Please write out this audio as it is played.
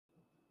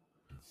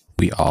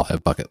We all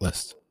have bucket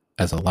lists.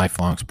 As a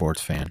lifelong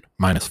sports fan,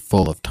 mine is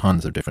full of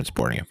tons of different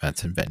sporting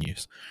events and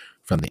venues,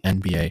 from the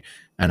NBA,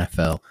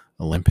 NFL,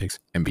 Olympics,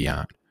 and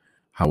beyond.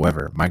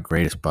 However, my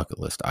greatest bucket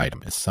list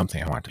item is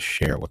something I want to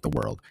share with the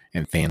world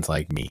and fans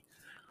like me.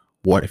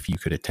 What if you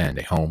could attend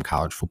a home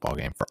college football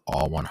game for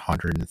all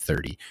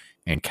 130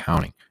 and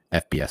counting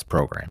FBS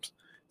programs?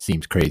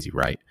 Seems crazy,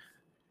 right?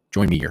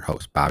 Join me, your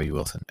host, Bobby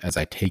Wilson, as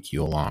I take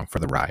you along for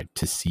the ride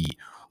to see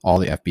all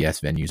the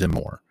FBS venues and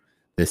more.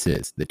 This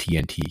is the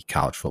TNT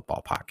College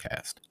Football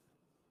Podcast.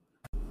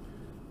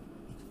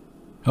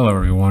 Hello,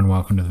 everyone.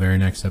 Welcome to the very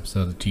next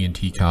episode of the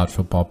TNT College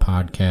Football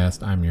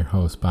Podcast. I'm your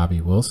host,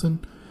 Bobby Wilson.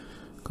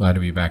 Glad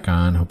to be back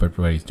on. Hope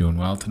everybody's doing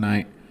well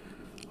tonight.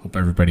 Hope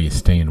everybody is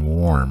staying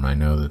warm. I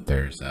know that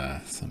there's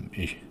some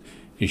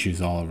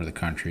issues all over the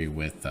country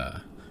with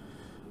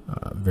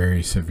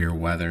very severe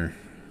weather.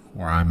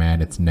 Where I'm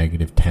at, it's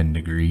negative 10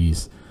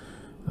 degrees.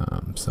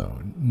 So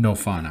no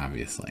fun,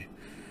 obviously.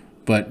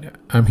 But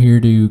I'm here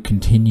to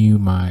continue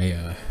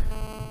my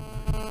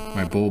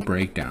my bowl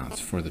breakdowns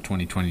for the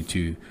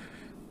 2022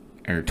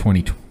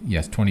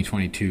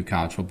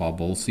 college football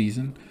bowl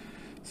season.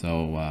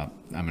 So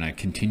I'm going to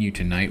continue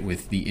tonight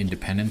with the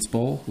Independence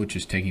Bowl, which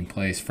is taking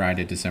place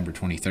Friday, December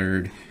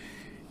 23rd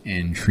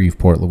in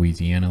Shreveport,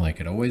 Louisiana, like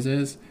it always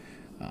is.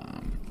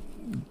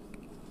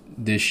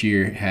 This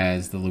year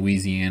has the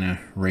Louisiana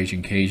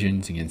Raging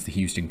Cajuns against the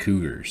Houston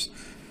Cougars.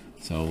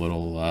 So a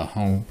little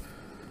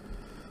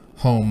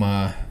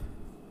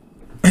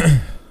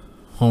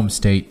home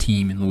state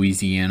team in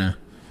Louisiana.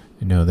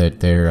 I know that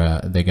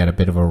they got a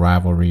bit of a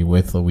rivalry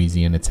with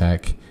Louisiana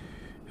Tech,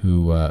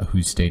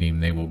 whose stadium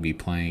they will be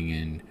playing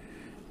in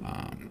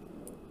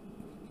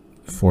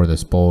for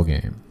this bowl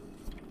game.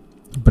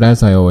 But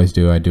as I always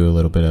do, I do a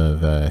little bit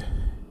of a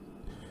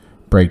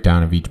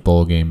breakdown of each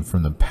bowl game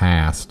from the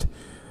past.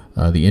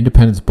 The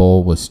Independence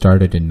Bowl was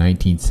started in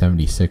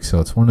 1976, so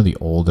it's one of the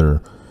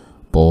older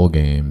bowl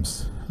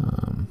games,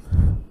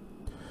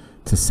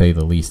 to say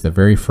the least. The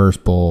very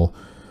first bowl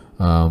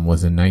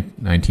was in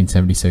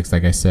 1976.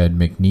 Like I said,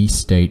 McNeese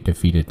State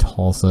defeated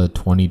Tulsa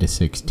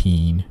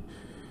 20-16,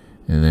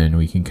 and then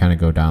we can kind of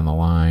go down the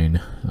line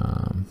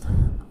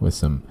with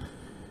some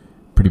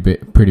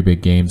pretty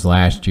big games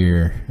last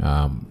year.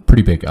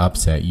 Pretty big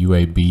upset: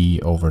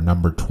 UAB over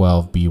number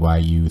 12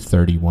 BYU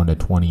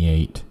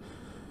 31-28.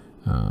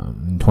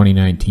 In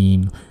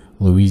 2019,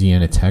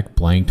 Louisiana Tech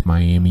blanked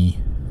Miami.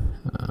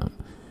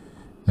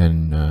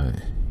 Then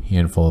a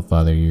handful of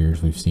other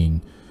years, we've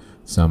seen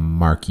some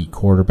marquee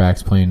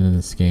quarterbacks playing in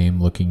this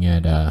game. Looking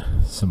at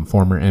some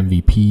former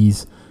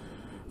MVPs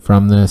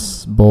from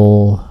this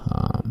bowl,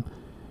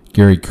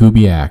 Gary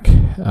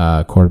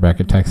Kubiak,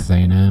 quarterback at Texas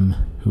A&M,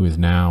 who is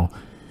now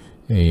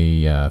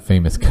a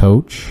famous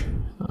coach.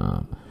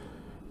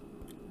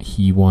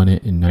 He won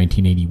it in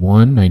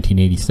 1981,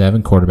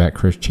 1987. Quarterback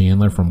Chris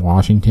Chandler from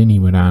Washington. He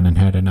went on and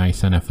had a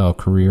nice NFL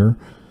career.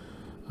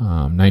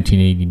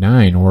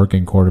 1989,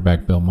 Oregon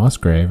quarterback Bill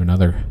Musgrave,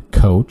 another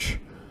coach.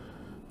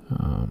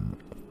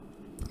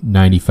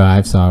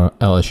 95 saw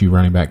LSU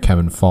running back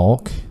Kevin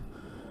Falk.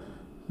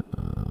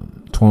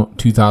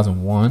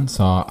 2001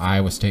 saw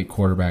Iowa State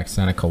quarterback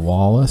Seneca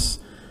Wallace.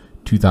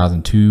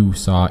 2002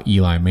 saw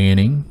Eli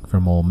Manning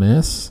from Ole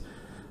Miss.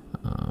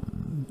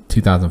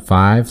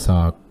 2005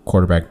 saw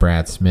quarterback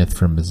Brad Smith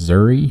from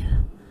Missouri.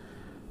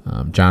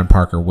 John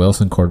Parker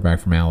Wilson, quarterback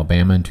from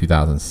Alabama in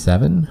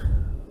 2007.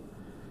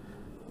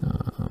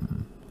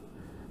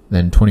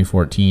 Then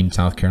 2014,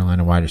 South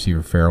Carolina wide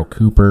receiver Farrell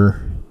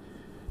Cooper.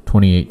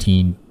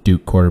 2018,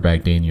 Duke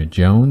quarterback Daniel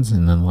Jones.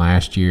 And then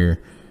last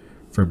year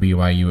for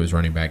BYU was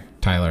running back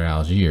Tyler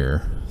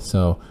Algier.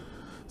 So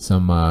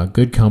some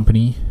good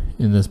company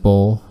in this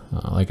bowl.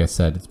 Like I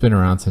said, it's been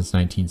around since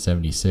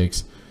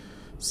 1976.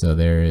 So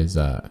there is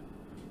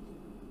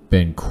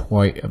been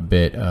quite a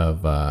bit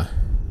of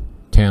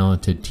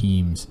talented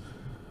teams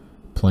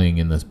playing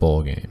in this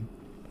bowl game.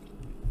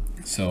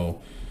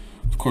 So,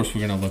 of course,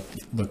 we're going to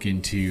look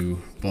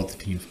into both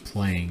the teams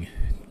playing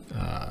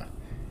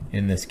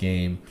in this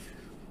game.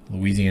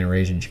 Louisiana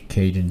Raging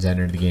Cajuns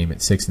entered the game at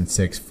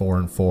 6-6,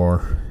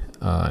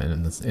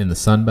 4-4 in the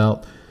Sun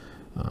Belt.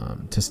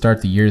 To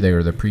start the year, they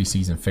were the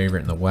preseason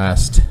favorite in the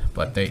West,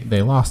 but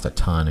they lost a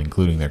ton,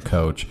 including their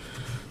coach.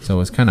 So it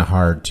was kind of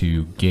hard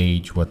to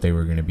gauge what they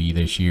were going to be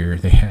this year.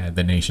 They had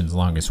the nation's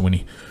longest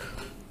winning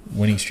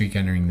streak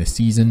entering the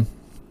season.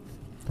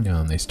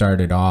 They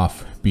started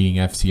off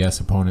beating FCS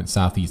opponent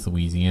Southeast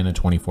Louisiana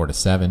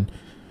 24-7,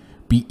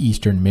 beat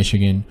Eastern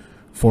Michigan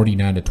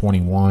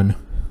 49-21.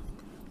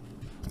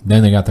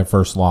 Then they got their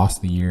first loss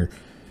of the year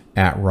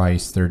at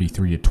Rice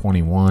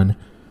 33-21.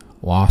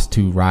 Lost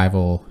to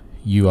rival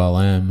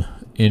ULM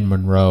in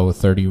Monroe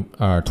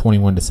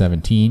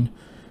 21-17.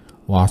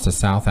 Lost to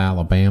South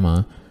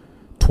Alabama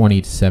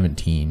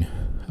 20-17.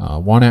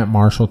 Won at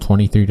Marshall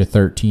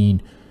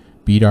 23-13.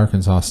 Beat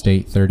Arkansas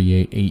State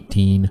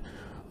 38-18.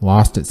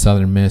 Lost at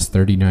Southern Miss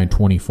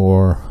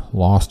 39-24.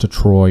 Lost to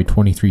Troy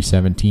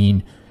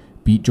 23-17.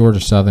 Beat Georgia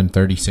Southern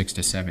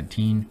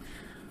 36-17.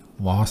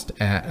 lost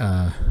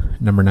at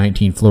number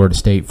 19 Florida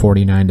State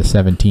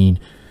 49-17,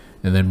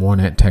 and then won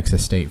at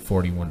Texas State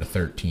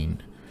 41-13.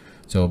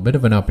 So a bit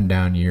of an up and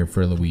down year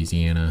for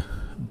Louisiana,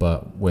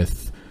 but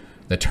with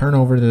the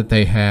turnover that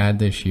they had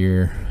this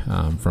year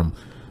from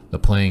the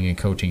playing and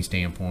coaching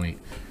standpoint,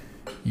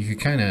 you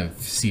could kind of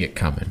see it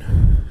coming.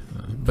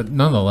 But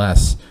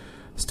nonetheless,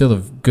 still a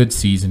good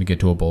season to get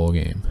to a bowl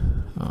game.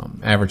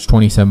 Average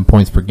 27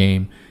 points per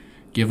game,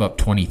 give up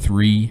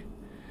 23,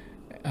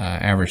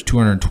 average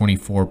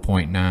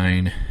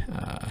 224.9,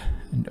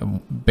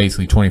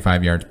 basically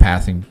 25 yards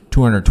passing,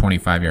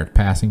 225 yards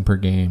passing per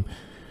game,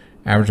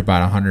 average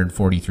about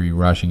 143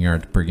 rushing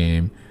yards per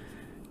game,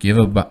 give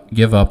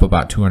up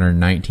about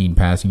 219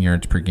 passing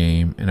yards per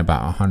game, and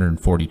about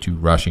 142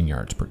 rushing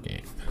yards per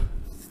game.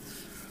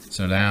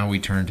 So now we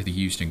turn to the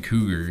Houston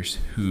Cougars,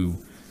 who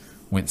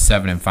went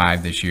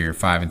 7-5 this year,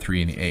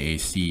 5-3 in the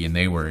AAC, and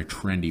they were a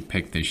trendy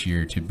pick this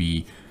year to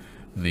be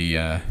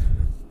the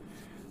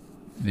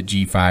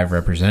G5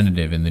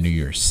 representative in the New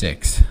Year's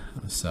Six.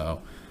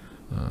 So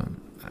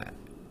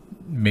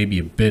maybe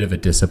a bit of a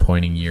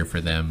disappointing year for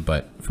them,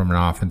 but from an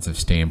offensive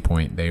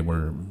standpoint, they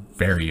were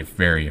very,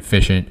 very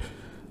efficient.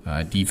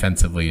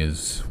 Defensively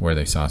is where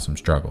they saw some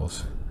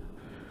struggles.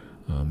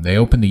 They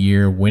opened the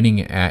year winning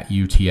at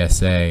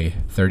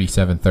UTSA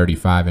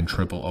 37-35 in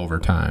triple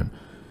overtime.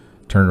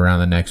 Turned around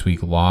the next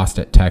week, lost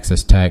at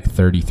Texas Tech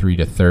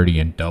 33-30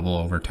 in double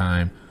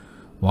overtime.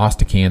 Lost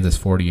to Kansas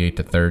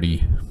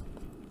 48-30.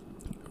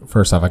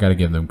 First off, I got to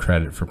give them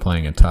credit for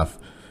playing a tough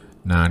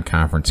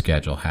non-conference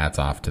schedule. Hats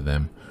off to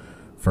them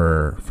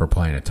for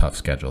playing a tough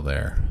schedule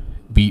there.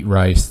 Beat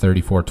Rice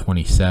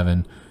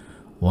 34-27.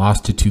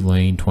 Lost to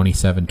Tulane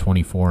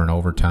 27-24 in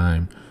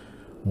overtime.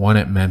 Won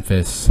at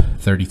Memphis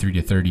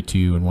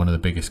 33-32 in one of the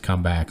biggest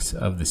comebacks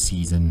of the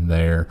season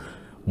there.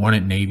 Won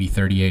at Navy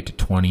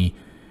 38-20.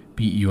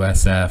 Beat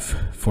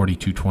USF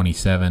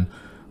 42-27.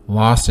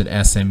 Lost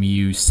at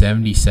SMU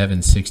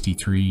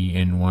 77-63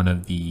 in one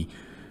of the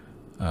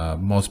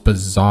most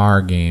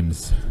bizarre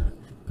games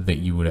that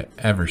you would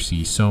ever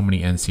see. So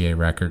many NCAA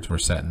records were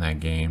set in that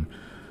game.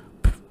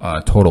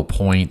 Total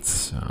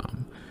points.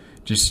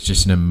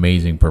 Just an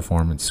amazing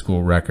performance.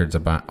 School records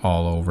about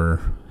all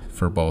over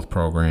for both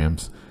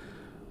programs.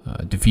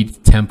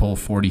 Defeated Temple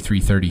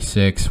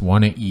 43-36.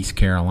 Won at East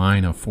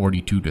Carolina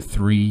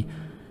 42-3.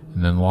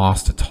 And then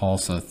lost to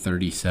Tulsa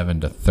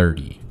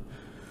 37-30.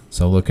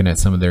 So looking at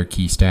some of their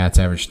key stats,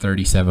 average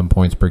 37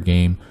 points per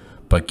game,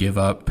 but give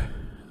up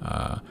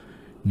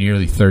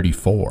nearly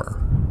 34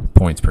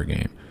 points per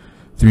game.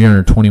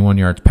 321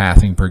 yards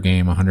passing per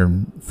game,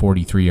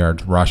 143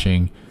 yards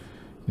rushing.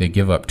 They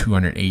give up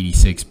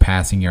 286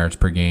 passing yards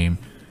per game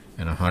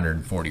and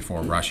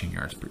 144 rushing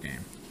yards per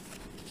game.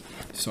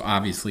 So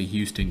obviously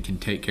Houston can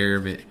take care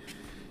of it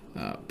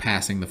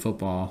passing the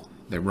football.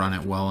 They run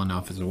it well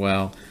enough as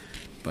well.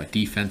 But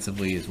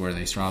defensively is where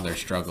they saw their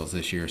struggles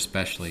this year,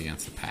 especially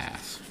against the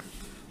pass.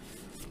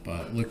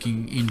 But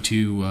looking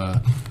into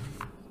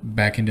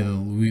back into the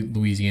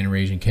Louisiana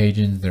Raging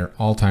Cajuns, their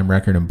all-time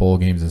record in bowl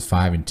games is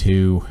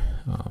 5-2.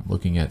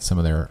 Looking at some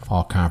of their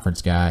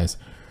all-conference guys,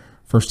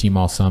 first-team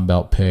All-Sun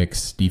Belt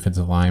picks,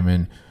 defensive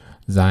lineman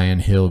Zion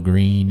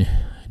Hill-Green,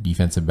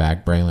 defensive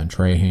back Braylon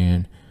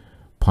Trahan,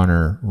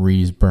 punter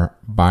Reese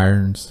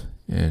Byrnes,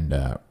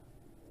 and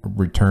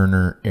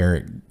returner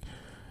Eric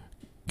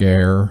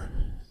Gare.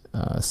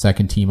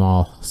 Second team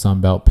all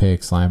Sun Belt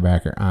picks,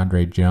 linebacker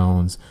Andre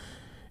Jones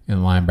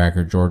and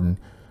linebacker Jordan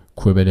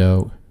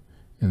Quibido.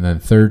 And then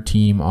third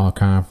team all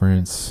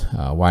conference,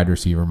 wide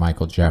receiver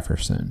Michael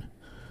Jefferson.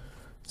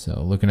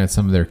 So looking at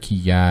some of their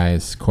key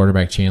guys,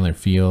 quarterback Chandler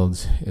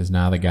Fields is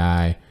now the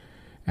guy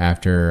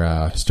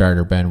after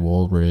starter Ben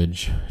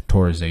Woolridge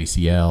tore his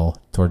ACL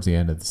towards the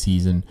end of the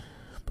season.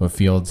 But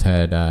Fields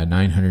had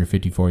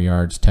 954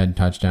 yards, 10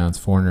 touchdowns,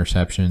 4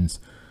 interceptions.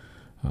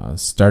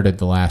 Started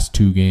the last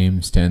 2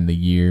 games to end the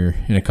year,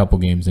 and a couple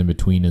games in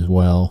between as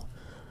well.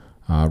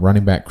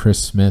 Running back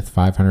Chris Smith,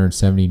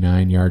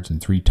 579 yards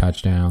and 3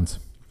 touchdowns.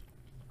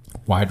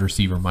 Wide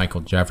receiver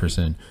Michael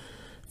Jefferson,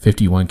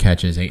 51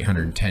 catches,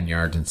 810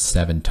 yards and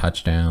 7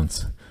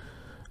 touchdowns.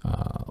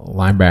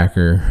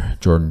 Linebacker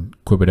Jordan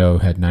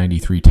Quibido had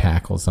 93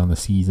 tackles on the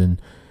season.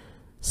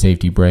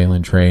 Safety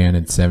Braylon Trahan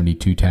had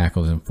 72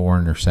 tackles and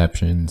 4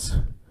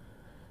 interceptions.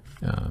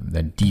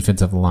 Then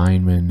defensive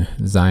lineman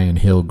Zion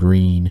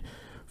Hill-Green,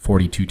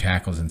 42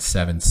 tackles and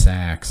 7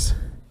 sacks.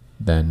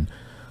 Then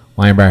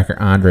linebacker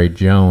Andre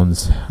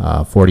Jones,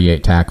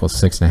 48 tackles,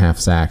 6.5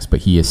 sacks,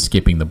 but he is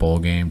skipping the bowl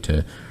game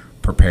to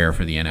prepare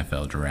for the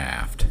NFL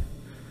draft.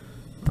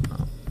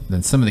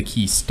 Then some of the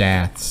key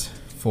stats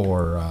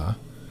for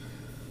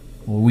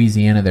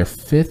Louisiana: they're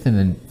fifth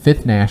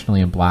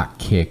nationally in block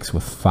kicks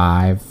with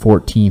 5,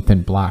 14th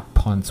in block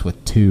punts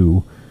with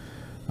 2,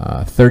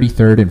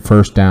 33rd in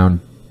first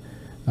down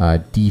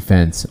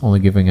defense, only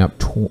giving up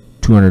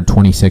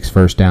 226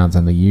 first downs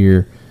on the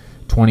year,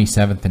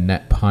 27th in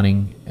net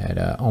punting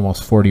at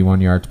almost 41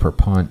 yards per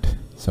punt.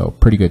 So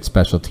pretty good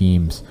special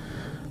teams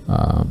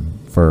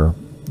for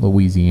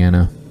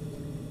Louisiana.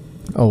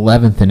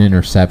 11th in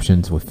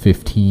interceptions with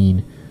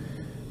 15,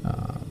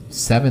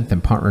 7th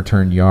in punt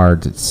return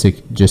yards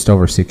at just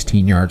over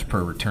 16 yards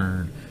per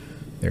return.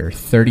 They're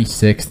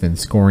 36th in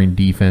scoring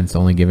defense,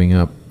 only giving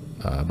up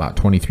about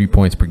 23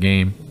 points per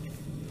game.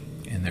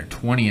 And they're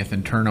 20th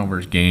in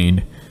turnovers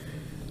gained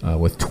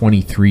with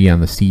 23 on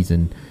the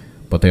season.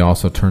 But they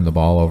also turn the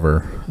ball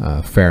over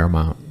a fair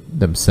amount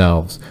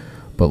themselves.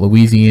 But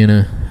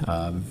Louisiana,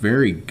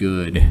 very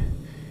good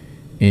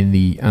on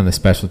the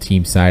special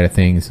team side of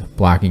things,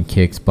 blocking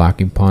kicks,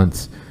 blocking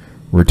punts,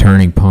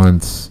 returning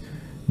punts,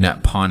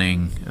 net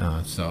punting.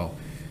 So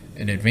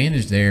an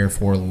advantage there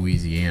for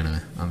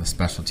Louisiana on the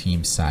special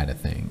team side of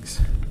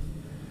things.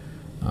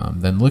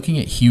 Then looking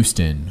at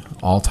Houston,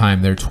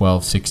 all-time they're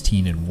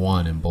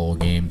 12-16-1 in bowl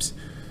games.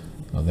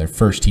 Their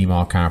first team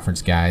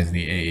all-conference guys,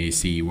 the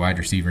AAC, wide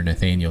receiver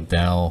Nathaniel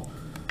Dell,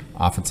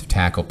 offensive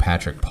tackle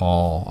Patrick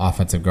Paul,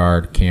 offensive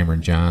guard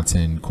Cameron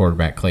Johnson,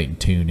 quarterback Clayton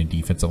Tune, and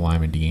defensive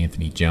lineman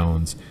DeAnthony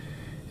Jones.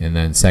 And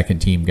then second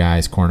team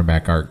guys,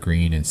 cornerback Art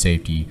Green and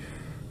safety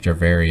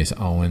Javarius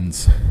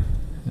Owens.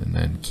 And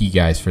then key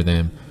guys for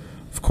them,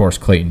 of course,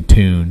 Clayton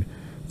Tune,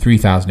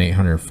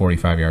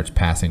 3,845 yards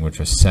passing, which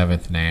was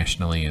 7th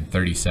nationally, and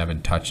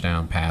 37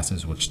 touchdown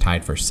passes, which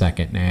tied for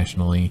 2nd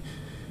nationally.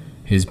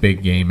 His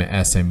big game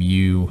at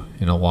SMU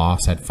in a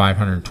loss had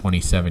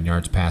 527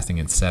 yards passing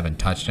and 7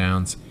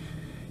 touchdowns.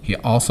 He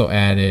also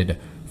added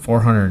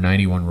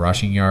 491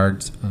 rushing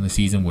yards on the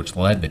season, which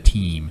led the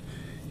team,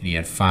 and he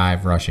had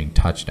 5 rushing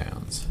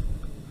touchdowns.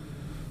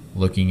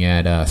 Looking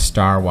at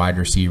star wide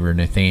receiver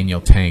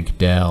Nathaniel Tank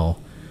Dell,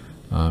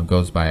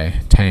 goes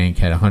by Tank,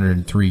 had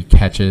 103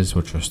 catches,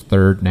 which was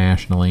 3rd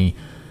nationally,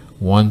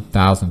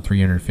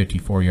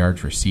 1,354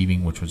 yards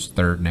receiving, which was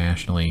 3rd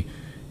nationally,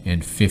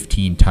 and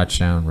 15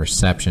 touchdown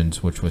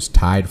receptions, which was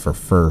tied for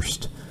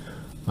 1st.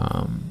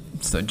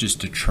 So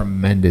just a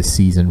tremendous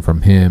season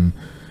from him.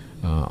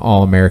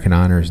 All-American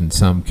honors in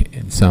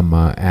some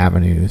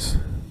avenues.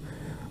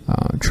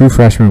 True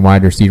freshman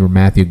wide receiver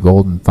Matthew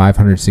Golden,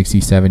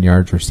 567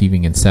 yards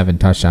receiving and 7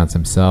 touchdowns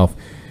himself.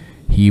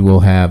 He will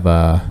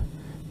have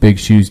big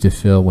shoes to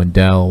fill when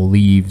Dell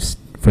leaves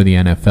for the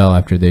NFL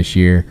after this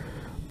year.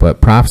 But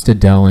props to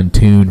Dell and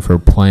Tune for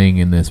playing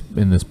in this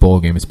bowl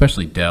game,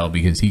 especially Dell,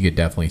 because he could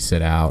definitely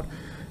sit out,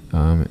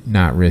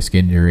 not risk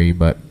injury.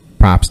 But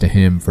props to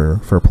him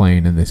for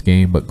playing in this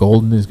game. But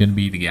Golden is going to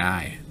be the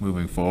guy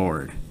moving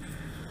forward.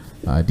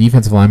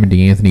 Defensive lineman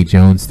DeAnthony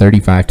Jones,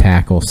 35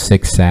 tackles,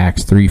 6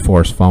 sacks, 3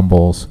 forced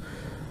fumbles.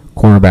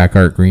 Cornerback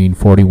Art Green,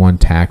 41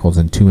 tackles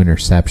and 2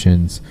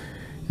 interceptions.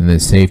 And then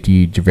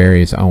safety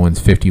Javarius Owens,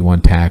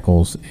 51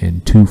 tackles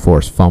and 2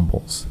 forced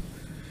fumbles.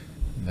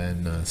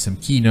 Then some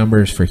key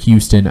numbers for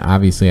Houston.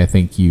 Obviously, I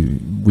think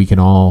we can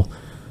all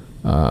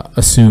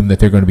assume that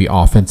they're going to be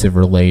offensive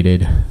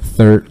related.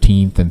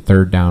 13th and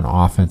 3rd down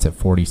offense at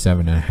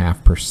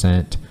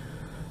 47.5%.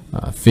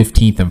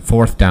 15th and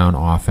 4th down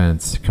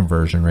offense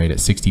conversion rate at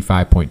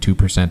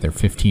 65.2%. They're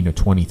 15 of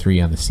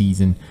 23 on the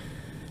season.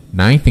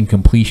 9th in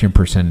completion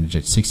percentage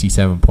at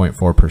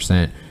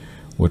 67.4%,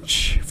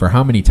 which for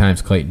how many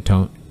times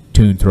Clayton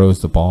Tune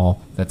throws the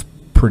ball, that's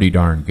pretty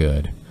darn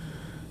good.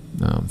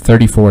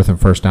 34th in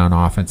first down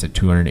offense at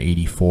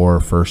 284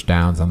 first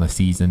downs on the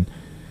season.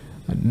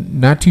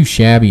 Not too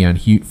shabby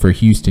for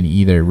Houston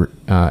either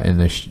in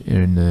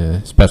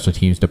the special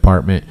teams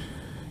department.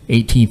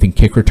 18th in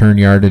kick return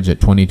yardage at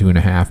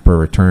 22.5 per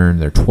return.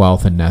 They're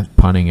 12th in net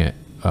punting at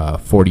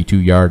 42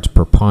 yards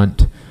per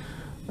punt.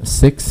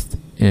 6th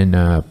in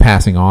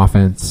passing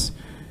offense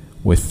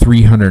with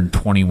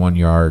 321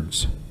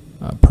 yards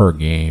per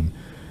game.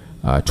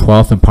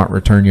 12th in punt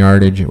return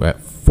yardage at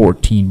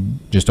 14,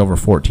 just over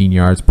 14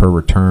 yards per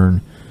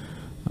return.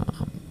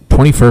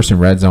 21st in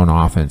red zone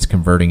offense,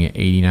 converting at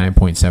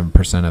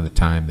 89.7% of the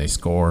time they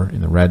score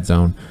in the red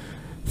zone.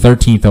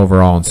 13th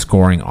overall in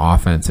scoring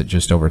offense at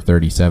just over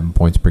 37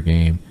 points per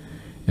game.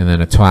 And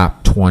then a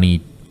top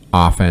 20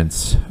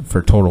 offense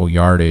for total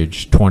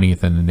yardage,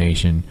 20th in the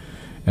nation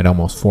at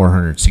almost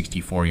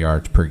 464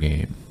 yards per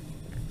game.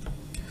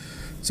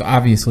 So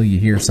obviously you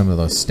hear some of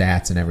those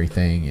stats and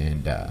everything,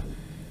 and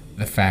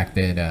the fact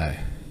that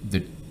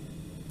the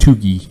two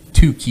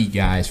key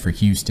guys for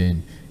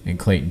Houston and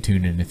Clayton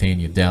Tune and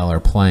Nathaniel Dell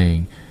are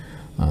playing.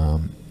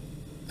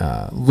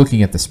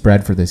 Looking at the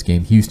spread for this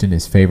game, Houston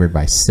is favored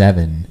by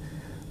 7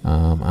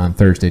 on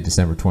Thursday,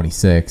 December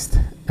 26th.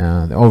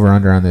 The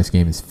over-under on this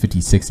game is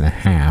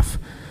 56.5.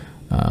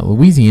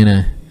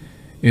 Louisiana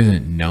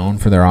isn't known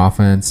for their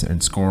offense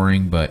and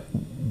scoring, but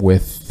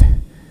with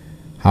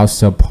how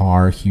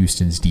subpar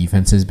Houston's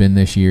defense has been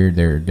this year,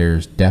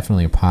 there's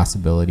definitely a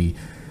possibility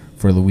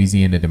for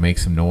Louisiana to make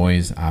some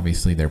noise.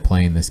 Obviously, they're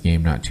playing this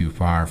game not too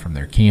far from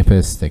their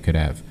campus. They could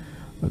have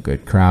a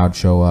good crowd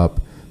show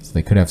up, so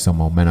they could have some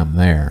momentum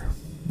there.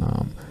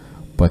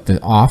 But the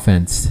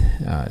offense,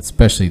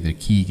 especially the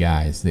key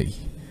guys that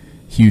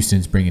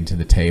Houston's bringing to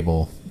the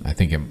table, I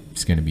think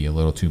it's going to be a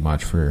little too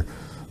much for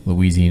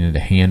Louisiana to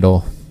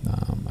handle.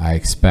 I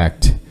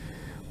expect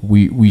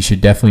we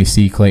should definitely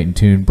see Clayton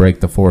Tune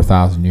break the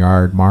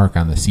 4,000-yard mark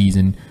on the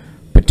season,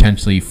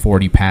 potentially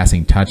 40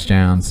 passing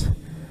touchdowns.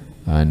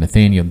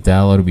 Nathaniel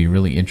Dell, it'll be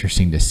really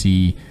interesting to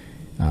see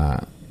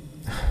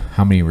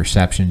how many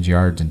receptions,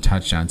 yards, and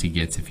touchdowns he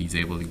gets if he's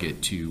able to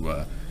get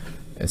to,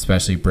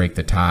 especially break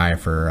the tie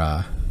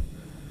for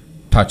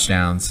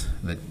touchdowns,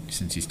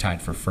 since he's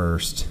tied for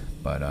first.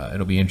 But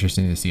it'll be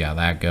interesting to see how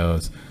that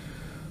goes.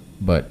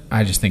 But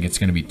I just think it's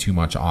going to be too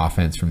much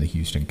offense from the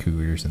Houston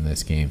Cougars in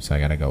this game, so I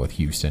got to go with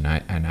Houston.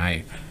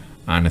 I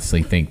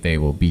honestly think they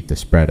will beat the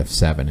spread of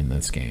 7 in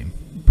this game,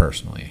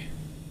 personally.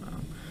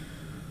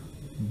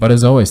 But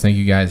as always, thank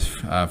you guys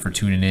for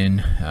tuning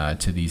in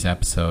to these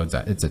episodes.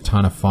 It's a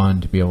ton of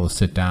fun to be able to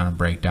sit down and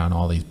break down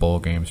all these bowl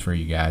games for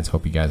you guys.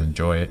 Hope you guys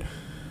enjoy it.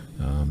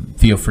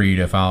 Feel free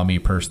to follow me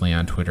personally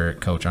on Twitter at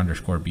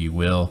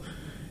Coach_BWill.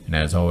 And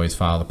as always,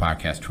 follow the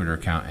podcast Twitter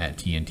account at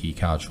TNT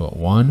College Foot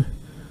 1.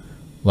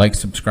 Like,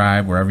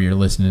 subscribe wherever you're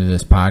listening to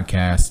this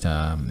podcast.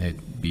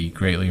 It'd be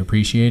greatly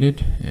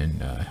appreciated.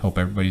 And I hope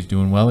everybody's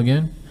doing well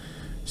again.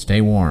 Stay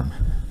warm.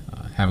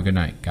 Have a good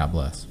night. God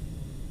bless.